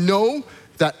 I know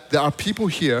that there are people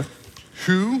here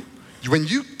who, when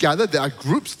you gather, there are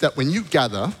groups that when you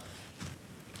gather,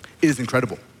 it is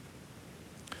incredible.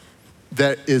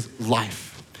 There is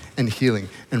life and healing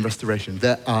and restoration.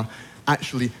 There are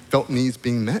actually felt needs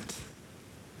being met.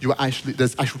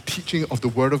 There's actual teaching of the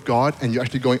Word of God, and you're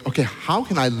actually going, okay, how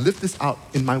can I live this out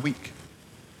in my week?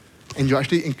 And you're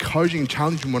actually encouraging and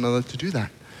challenging one another to do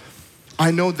that. I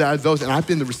know there are those, and I've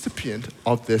been the recipient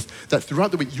of this, that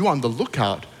throughout the week you are on the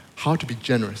lookout how to be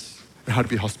generous and how to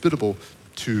be hospitable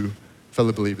to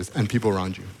fellow believers and people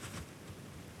around you.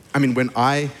 I mean, when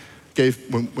my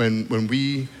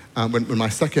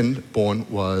second born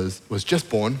was just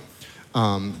born,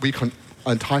 our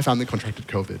entire family contracted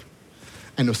COVID.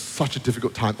 And it was such a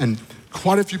difficult time. And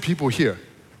quite a few people here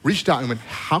reached out and went,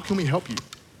 how can we help you?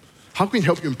 How can we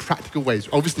help you in practical ways?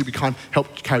 Obviously, we can't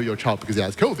help carry your child because he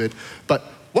has COVID, but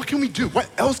what can we do? What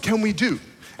else can we do?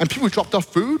 And people dropped off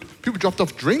food, people dropped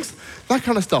off drinks, that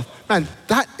kind of stuff. Man,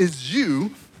 that is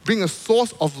you being a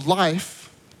source of life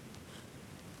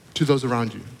to those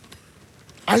around you.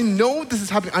 I know this is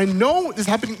happening. I know this is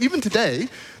happening even today.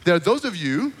 There are those of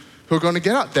you who are going to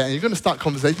get out there and you're going to start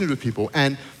conversations with people,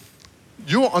 and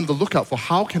you're on the lookout for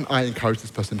how can I encourage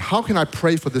this person? How can I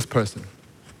pray for this person?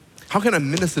 How can I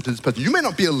minister to this person? You may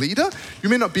not be a leader, you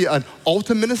may not be an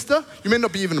altar minister, you may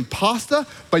not be even a pastor,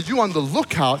 but you're on the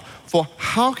lookout for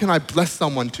how can I bless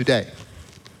someone today?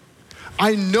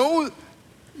 I know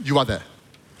you are there.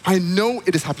 I know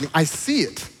it is happening. I see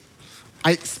it.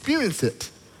 I experience it.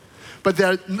 But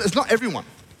it's not everyone.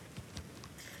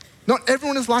 Not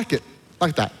everyone is like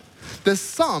that. There's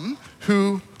some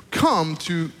who come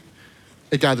to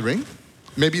a gathering,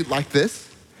 maybe like this,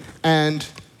 and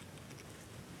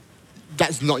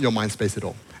that's not your mind space at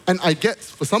all. And I get,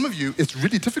 for some of you, it's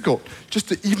really difficult just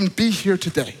to even be here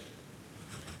today.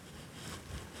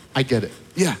 I get it.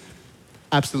 Yeah,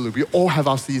 absolutely. We all have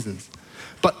our seasons.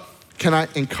 But can I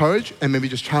encourage and maybe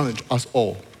just challenge us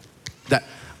all that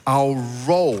our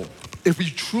role, if we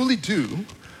truly do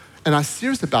and are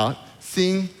serious about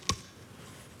seeing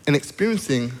and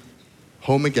experiencing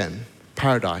home again,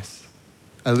 paradise,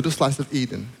 a little slice of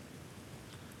Eden,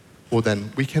 well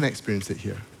then we can experience it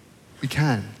here. We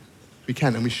can,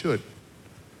 and we should.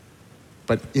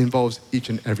 But it involves each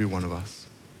and every one of us.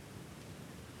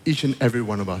 Each and every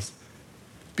one of us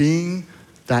being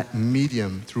that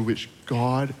medium through which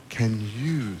God can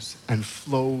use and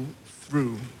flow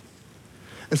through.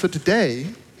 And so today,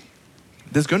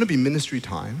 there's going to be ministry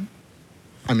time.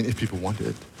 I mean, if people want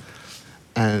it.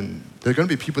 And there are going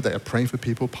to be people that are praying for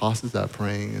people, pastors that are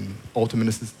praying, and altar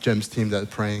ministers, Jem's team that are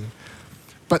praying.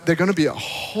 But there are going to be a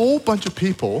whole bunch of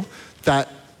people that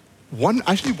one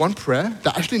prayer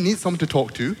that actually needs someone to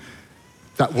talk to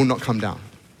that will not come down.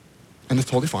 And it's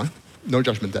totally fine. No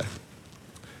judgment there.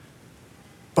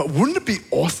 But wouldn't it be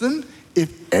awesome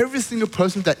if every single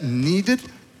person that needed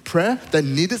prayer, that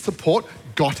needed support,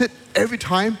 got it every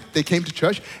time they came to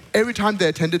church, every time they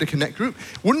attended a connect group?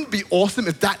 Wouldn't it be awesome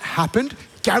if that happened?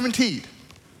 Guaranteed.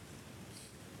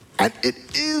 And it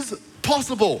is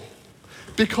possible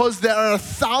because there are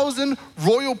 1,000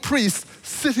 royal priests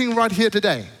sitting right here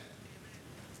today.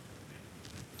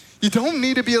 You don't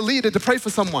need to be a leader to pray for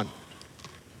someone.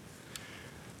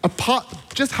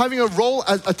 Just having a role,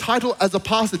 as a title as a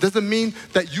pastor doesn't mean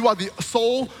that you are the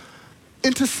sole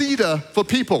interceder for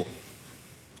people.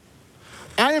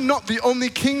 I am not the only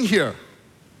king here.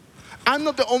 I'm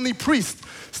not the only priest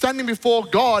standing before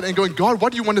God and going, God,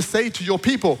 what do you want to say to your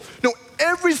people? No,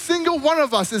 every single one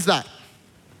of us is that.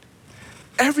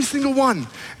 Every single one.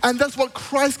 And that's what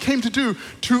Christ came to do,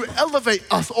 to elevate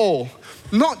us all.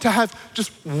 Not to have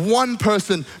just one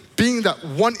person being that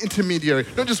one intermediary,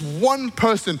 not just one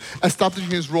person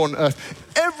establishing his rule on earth.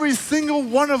 Every single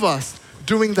one of us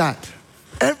doing that.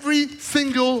 Every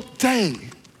single day.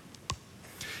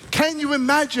 Can you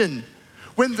imagine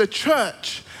when the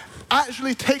church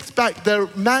actually takes back their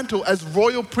mantle as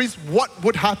royal priests, what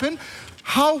would happen?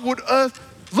 How would earth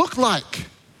look like?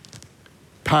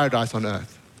 Paradise on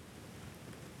earth.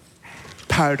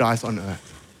 Paradise on earth.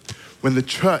 When the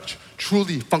church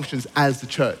truly functions as the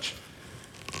church,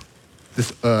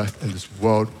 this earth and this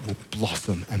world will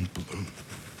blossom and bloom.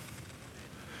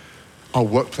 Our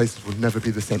workplaces will never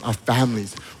be the same. Our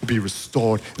families will be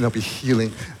restored and there'll be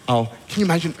healing. Can you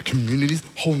imagine communities,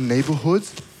 whole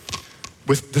neighborhoods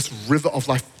with this river of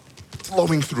life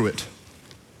flowing through it?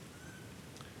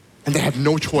 And they have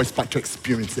no choice but to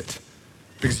experience it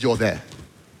because you're there.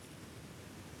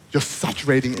 You're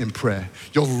saturating in prayer.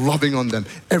 You're loving on them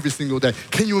every single day.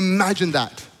 Can you imagine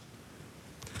that?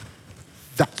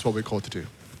 That's what we're called to do.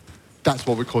 That's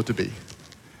what we're called to be.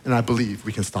 And I believe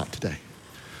we can start today.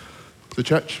 So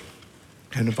church,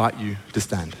 I invite you to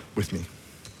stand with me.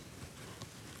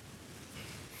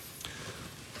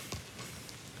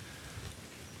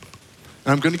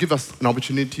 And I'm going to give us an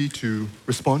opportunity to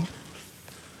respond.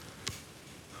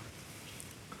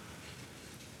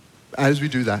 As we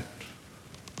do that,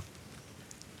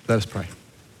 let us pray.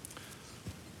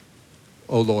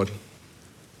 Oh Lord,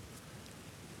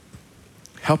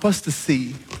 help us to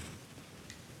see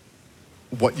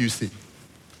what you see.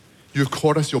 You have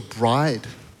called us your bride,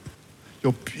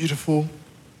 your beautiful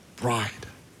bride.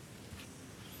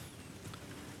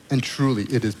 And truly,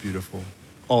 it is beautiful.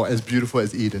 Oh, as beautiful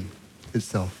as Eden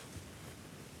itself.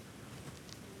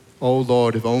 Oh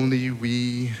Lord, if only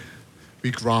we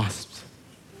grasped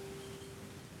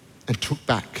and took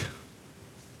back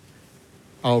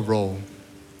our role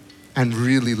and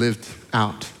really lived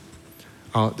out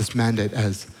this mandate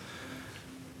as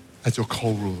your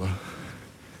co-ruler,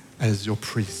 as your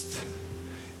priest,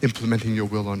 implementing your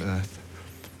will on earth.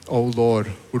 Oh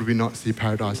Lord, would we not see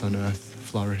paradise on earth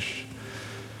flourish?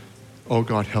 Oh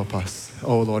God, help us.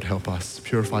 Oh Lord, help us.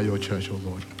 Purify your church, oh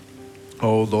Lord.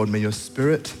 Oh Lord, may your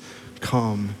spirit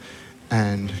come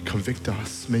and convict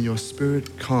us. May your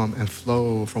Spirit come and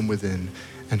flow from within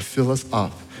and fill us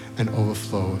up and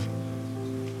overflow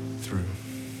through.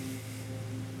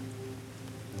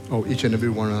 Oh, each and every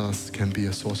one of us can be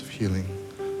a source of healing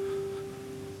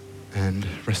and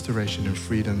restoration and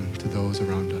freedom to those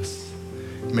around us.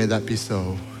 May that be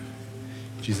so.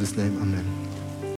 In Jesus' name, amen.